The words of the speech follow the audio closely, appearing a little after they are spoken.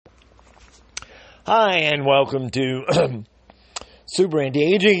Hi, and welcome to Super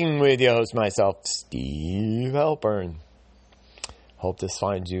Anti-Aging with your host, myself, Steve Halpern. Hope this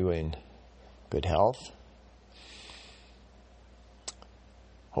finds you in good health.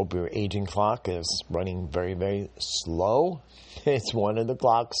 Hope your aging clock is running very, very slow. It's one of the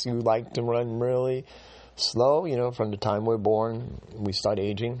clocks you like to run really slow. You know, from the time we're born, we start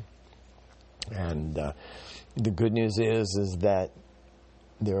aging. And the good news is that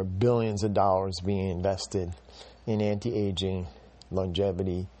there are billions of dollars being invested in anti-aging,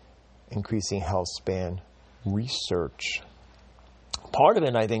 longevity, increasing health span research. Part of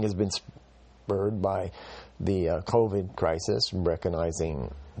it, I think, has been spurred by the COVID crisis,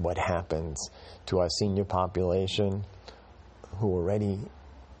 recognizing what happens to our senior population who already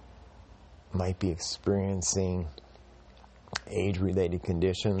might be experiencing age-related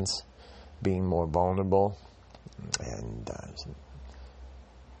conditions, being more vulnerable, and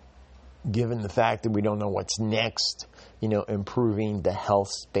given the fact that we don't know what's next, improving the health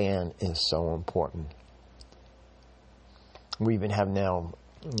span is so important. We even have now,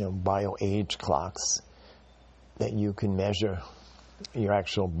 bio-age clocks that you can measure your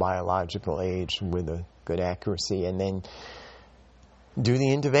actual biological age with a good accuracy, and then do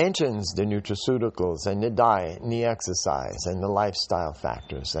the interventions, the nutraceuticals, and the diet, and the exercise, and the lifestyle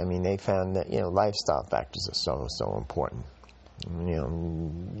factors. I mean, they found that, lifestyle factors are so important.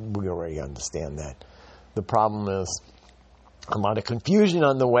 We already understand that. The problem is a lot of confusion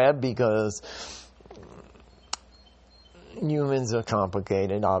on the web because humans are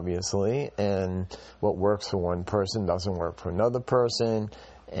complicated, obviously, and what works for one person doesn't work for another person,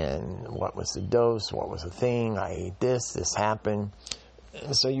 and what was the dose, what was the thing, I ate this happened.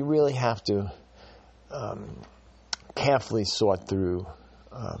 So you really have to carefully sort through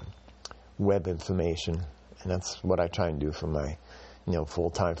web information, and that's what I try and do for my, full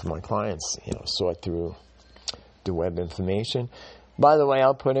time for my clients, sort through the web information. By the way,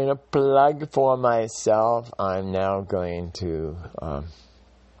 I'll put in a plug for myself. I'm now going to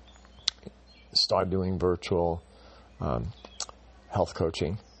start doing virtual health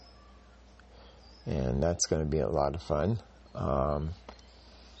coaching, and that's going to be a lot of fun.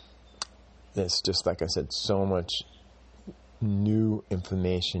 There's just, like I said, so much new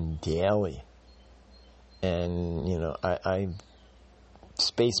information daily. And, I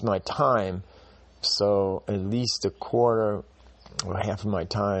space my time, so at least a quarter or half of my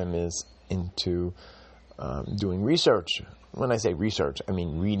time is into doing research. When I say research, I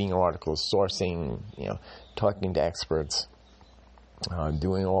mean reading articles, sourcing, talking to experts,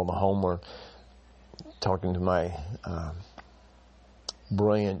 doing all the homework, talking to my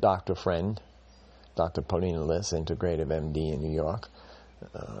brilliant doctor friend, Dr. Paulina Liss, Integrative MD in New York.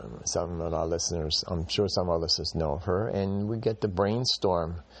 Some of our listeners, I'm sure some of our listeners know of her, and we get to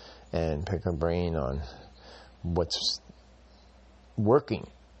brainstorm and pick her brain on what's working.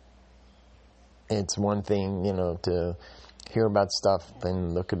 It's one thing, to hear about stuff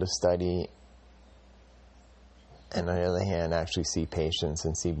and look at a study, and on the other hand, actually see patients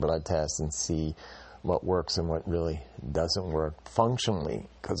and see blood tests and see what works and what really doesn't work functionally,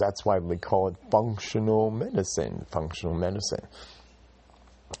 because that's why we call it functional medicine.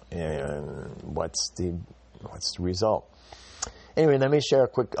 And what's the result? Anyway, let me share a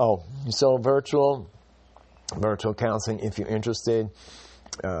quick. So virtual counseling. If you're interested,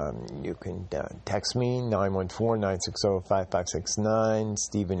 you can text me 914-960-5569.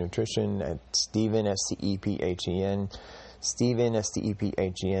 Steven Nutrition at Steven STEPHEN. Steven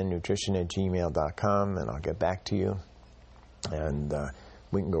STEPHEN Nutrition at gmail.com, and I'll get back to you, and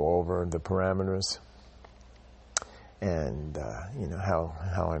we can go over the parameters and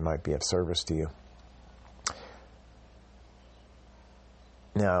how I might be of service to you.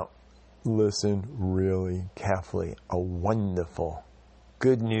 Now, listen really carefully. A wonderful,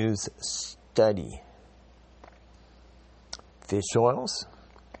 good news study. Fish oils,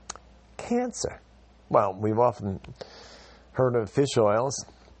 cancer. Well, we've often heard of fish oils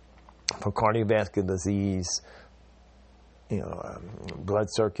for cardiovascular disease, blood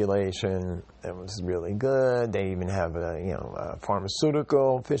circulation. That was really good. They even have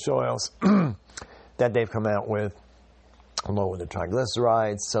pharmaceutical fish oils that they've come out with, lower the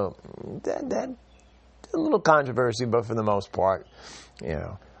triglycerides. So that a little controversy, but for the most part,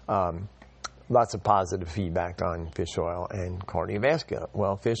 lots of positive feedback on fish oil and cardiovascular.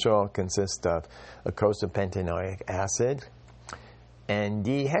 Well, fish oil consists of eicosapentaenoic acid and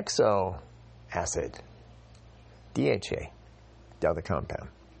dihexo acid, DHA, the other compound.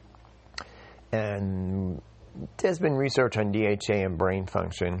 And there's been research on DHA and brain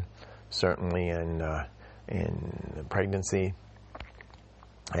function, certainly in pregnancy.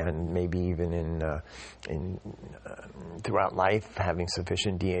 and maybe even in throughout life, having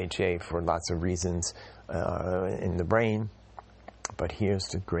sufficient DHA for lots of reasons in the brain. But here's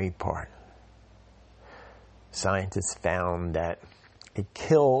the great part. Scientists found that it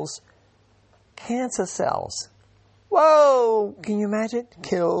kills cancer cells. Whoa! Can you imagine?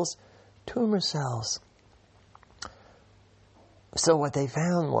 Kills tumor cells. So what they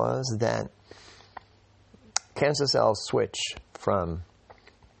found was that cancer cells switch from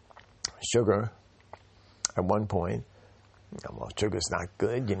sugar at one point. Well, sugar's not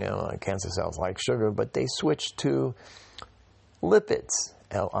good, cancer cells like sugar, but they switch to lipids,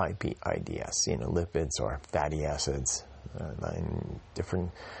 L-I-P-I-D-S, lipids or fatty acids,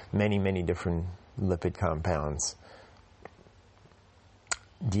 and many different lipid compounds.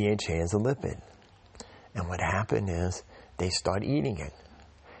 DHA is a lipid. And what happened is they start eating it.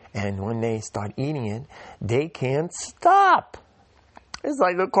 And when they start eating it, they can't stop. It's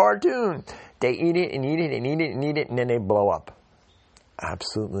like a cartoon. They eat it and eat it and eat it and eat it, and then they blow up.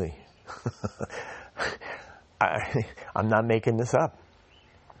 Absolutely. I'm not making this up.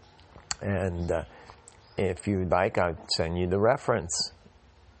 And if you'd like, I'll send you the reference.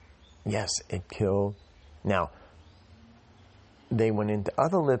 Yes, it killed. Now, they went into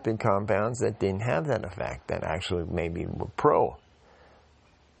other lipid compounds that didn't have that effect, that actually maybe were pro.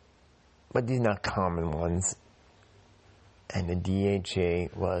 But these are not common ones. And the DHA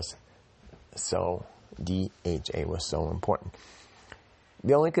was so important.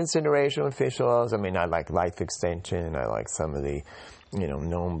 The only consideration with fish oils, I like Life Extension, I like some of the,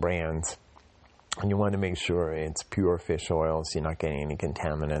 known brands. And you want to make sure it's pure fish oils, you're not getting any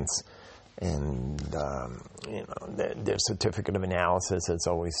contaminants. And, their certificate of analysis is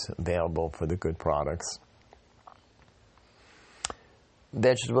always available for the good products.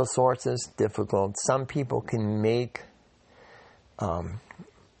 Vegetable sources, difficult. Some people can make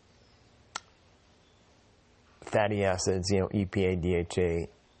fatty acids, EPA, DHA,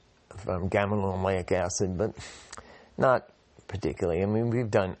 from gamma-linoleic acid, but not particularly.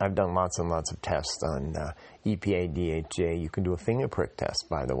 I've done lots and lots of tests on EPA, DHA. You can do a finger prick test,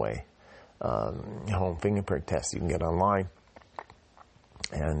 by the way. Home finger prick test you can get online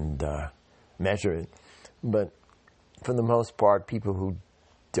and measure it. But for the most part, people who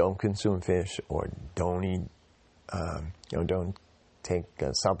don't consume fish or don't eat, don't take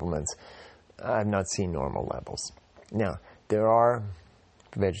supplements, I've not seen normal levels. Now, there are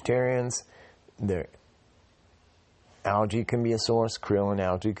vegetarians. Algae can be a source. Krill and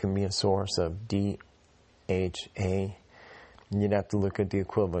algae can be a source of DHA. You'd have to look at the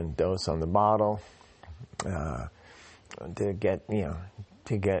equivalent dose on the bottle to get a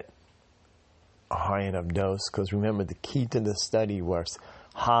high enough dose. Because remember, the key to the study was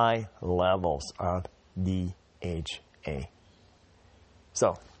high levels of DHA.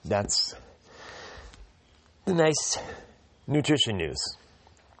 So that's the nice nutrition news.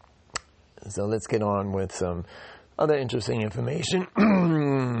 So let's get on with some other interesting information.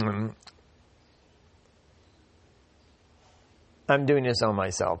 I'm doing this on my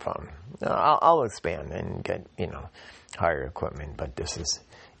cell phone. I'll expand and get, higher equipment, but this is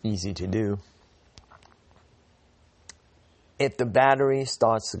easy to do. If the battery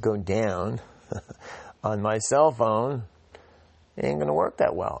starts to go down on my cell phone, it ain't going to work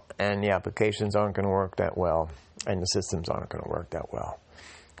that well. And the applications aren't going to work that well. And the systems aren't going to work that well.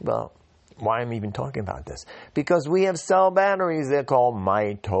 Well, why am I even talking about this? Because we have cell batteries. They're called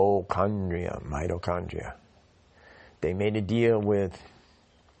mitochondria. They made a deal with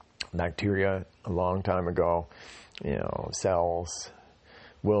bacteria a long time ago. Cells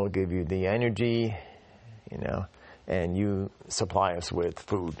will give you the energy, and you supply us with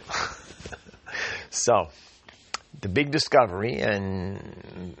food. So, the big discovery,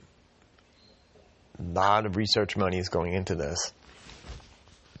 and a lot of research money is going into this.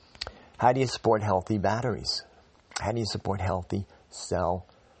 How do you support healthy batteries? How do you support healthy cell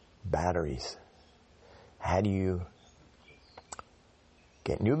batteries? How do you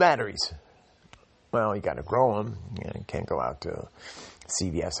get new batteries? Well, you got to grow them. You can't go out to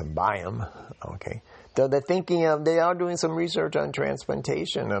CVS and buy them. Okay. So they are doing some research on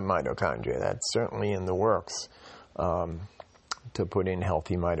transplantation of mitochondria. That's certainly in the works, to put in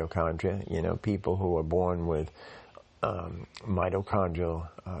healthy mitochondria. People who are born with mitochondrial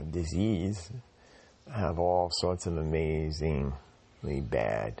disease have all sorts of amazingly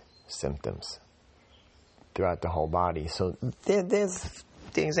bad symptoms throughout the whole body. So there's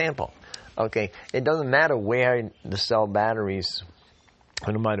the example. Okay, it doesn't matter where the cell batteries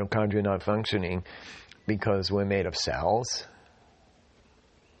and the mitochondria are not functioning, because we're made of cells,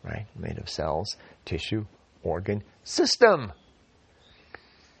 right? Made of cells, tissue, organ, system.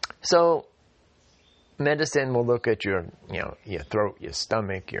 So medicine will look at your throat, your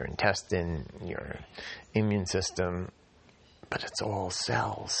stomach, your intestine, your immune system, but it's all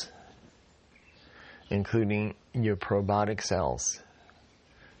cells, including your probiotic cells.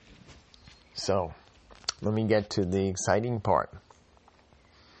 So let me get to the exciting part.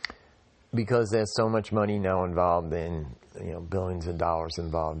 Because there's so much money now involved in, billions of dollars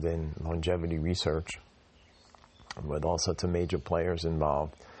involved in longevity research, with all sorts of major players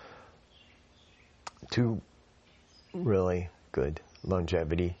involved, two really good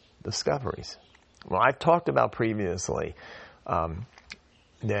longevity discoveries. Well, I've talked about previously, the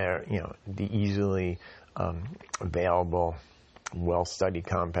easily available, well-studied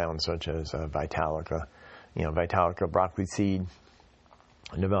compounds such as Vitalica. Vitalica broccoli seed,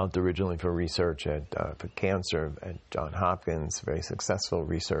 developed originally for research for cancer at Johns Hopkins, very successful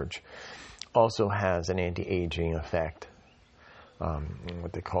research. Also has an anti-aging effect,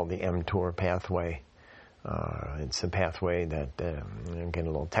 what they call the mTOR pathway. It's a pathway that, getting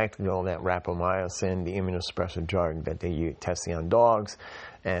a little technical, that rapamycin, the immunosuppressive drug that they use testing on dogs,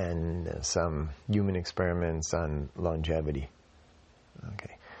 and some human experiments on longevity.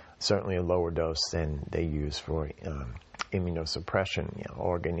 Okay, certainly a lower dose than they use for immunosuppression,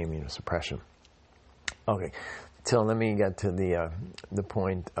 organ immunosuppression. Okay, so let me get to the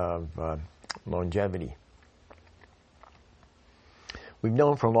point of longevity. We've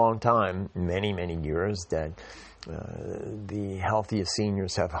known for a long time, many, many years, that the healthiest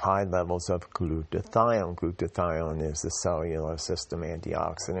seniors have high levels of glutathione. Glutathione is the cellular system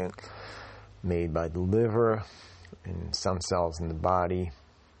antioxidant made by the liver and some cells in the body.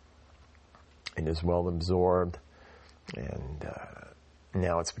 It is well absorbed, and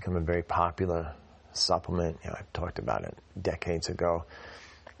now it's become a very popular supplement. I've talked about it decades ago.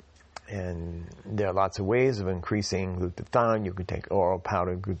 And there are lots of ways of increasing glutathione. You can take oral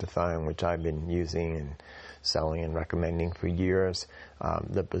powdered glutathione, which I've been using and selling and recommending for years.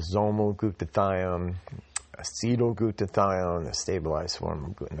 Liposomal glutathione, acetyl glutathione, a stabilized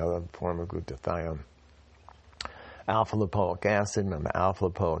form, another form of glutathione. Alpha lipoic acid, remember alpha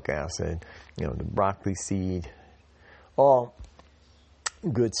lipoic acid, the broccoli seed, all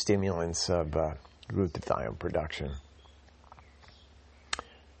good stimulants of glutathione production.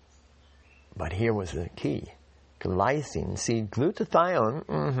 But here was the key. Glycine. See,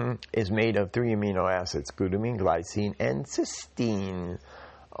 glutathione is made of 3 amino acids, glutamine, glycine, and cysteine.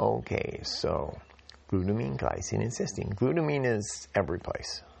 Okay, so glutamine, glycine, and cysteine. Glutamine is every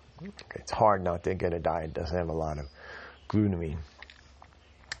place. Okay, it's hard not to get a diet that doesn't have a lot of glutamine.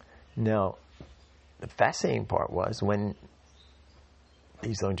 Now, the fascinating part was when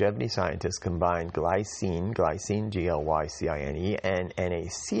these longevity scientists combined glycine, Glycine, and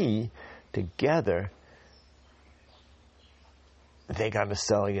NAC together, they got a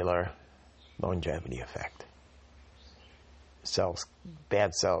cellular longevity effect.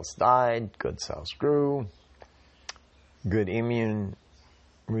 Bad cells died, good cells grew, good immune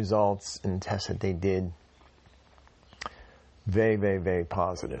results in tests that they did. Very, very, very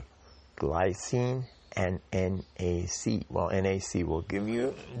positive. Glycine and NAC. Well, NAC will give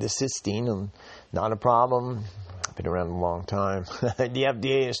you the cysteine, not a problem. Been around a long time. The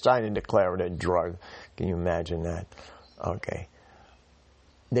FDA is trying to declare it a drug. Can you imagine that? Okay.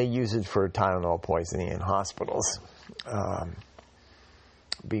 They use it for Tylenol poisoning in hospitals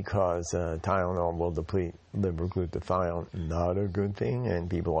because Tylenol will deplete liver glutathione. Not a good thing, and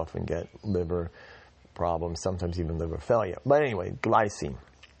people often get liver problems, sometimes even liver failure. But anyway, glycine.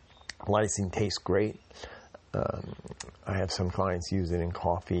 Glycine tastes great. I have some clients use it in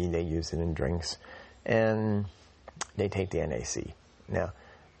coffee. They use it in drinks. And they take the NAC. Now,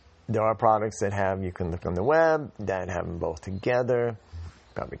 there are products that you can look on the web, that have them both together.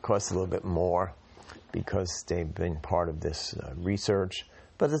 Probably cost a little bit more because they've been part of this research.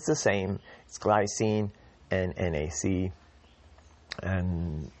 But it's the same. It's glycine and NAC.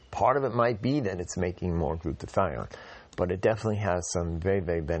 And part of it might be that it's making more glutathione. But it definitely has some very,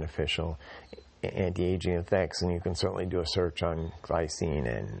 very beneficial anti-aging effects. And you can certainly do a search on glycine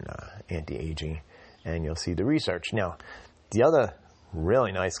and anti-aging, and you'll see the research. Now, the other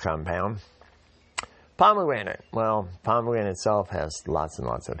really nice compound, pomegranate. Well, pomegranate itself has lots and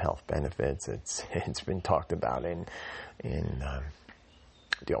lots of health benefits. It's been talked about in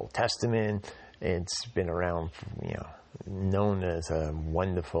the Old Testament. It's been around, known as a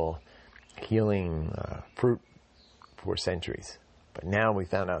wonderful healing fruit for centuries. But now we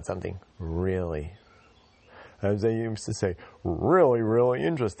found out something really, as they used to say, really, really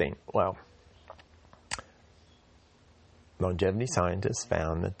interesting. Well, longevity scientists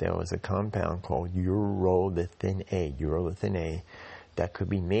found that there was a compound called urolithin A that could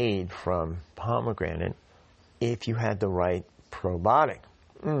be made from pomegranate if you had the right probiotic.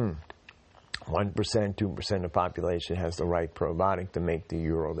 1%, 2% of the population has the right probiotic to make the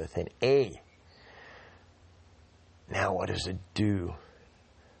urolithin A. Now, what does it do?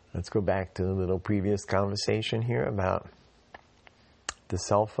 Let's go back to the little previous conversation here about the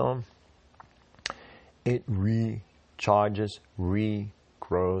cell phone. It recharges,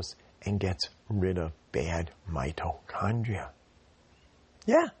 regrows, and gets rid of bad mitochondria.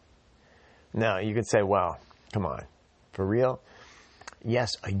 Yeah. Now, you could say, well, come on, for real?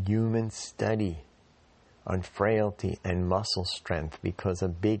 Yes, a human study on frailty and muscle strength, because a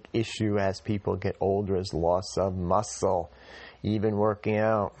big issue as people get older is loss of muscle. Even working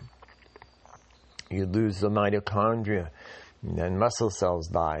out, you lose the mitochondria, and then muscle cells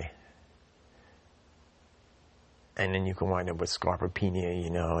die. And then you can wind up with scarpopenia,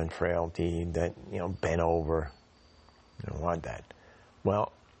 and frailty, that, bent over. You don't want that.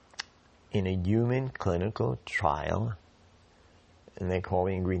 Well, in a human clinical trial, and they call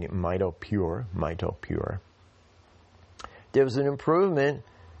the ingredient MitoPure, there was an improvement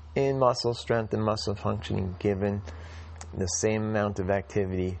in muscle strength and muscle functioning given the same amount of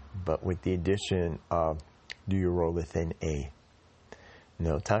activity, but with the addition of the urolithin A.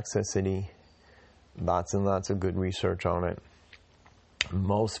 No toxicity, lots and lots of good research on it.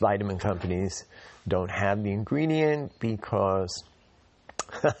 Most vitamin companies don't have the ingredient because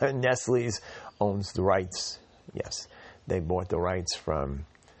Nestle's owns the rights. Yes, they bought the rights from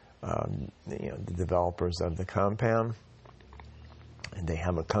the developers of the compound. And they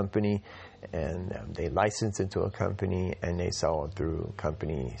have a company, and they license it to a company, and they sell it through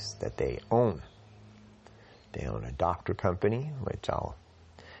companies that they own. They own a doctor company, which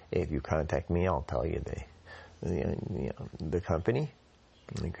if you contact me, I'll tell you the company.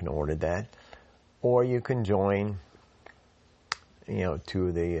 You can order that, or you can join,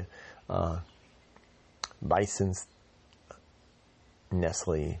 to the licensed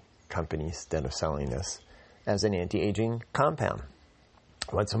Nestle companies that are selling this as an anti-aging compound.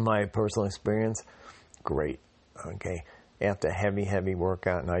 What's my personal experience? Great. Okay. After a heavy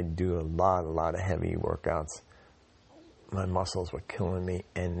workout, and I do a lot of heavy workouts, my muscles were killing me,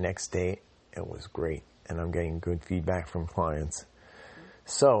 and next day it was great, and I'm getting good feedback from clients.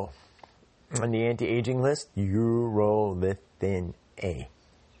 So, on the anti-aging list, urolithin A.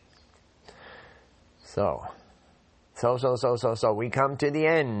 So we come to the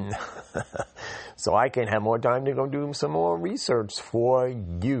end. So I can have more time to go do some more research for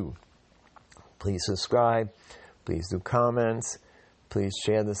you. Please subscribe. Please do comments. Please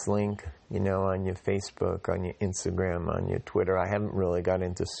share this link, on your Facebook, on your Instagram, on your Twitter. I haven't really got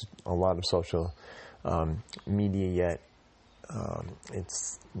into a lot of social media yet.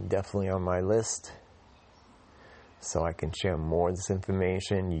 It's definitely on my list, so I can share more of this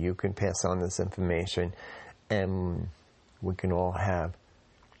information. You can pass on this information, and we can all have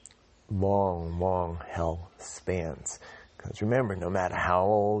long health spans. Because remember, no matter how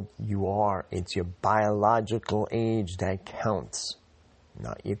old you are, it's your biological age that counts,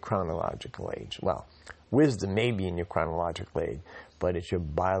 not your chronological age. Well, wisdom may be in your chronological age, but it's your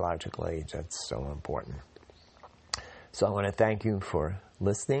biological age that's so important. So I want to thank you for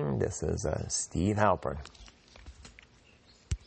listening. This is Steve Halpern.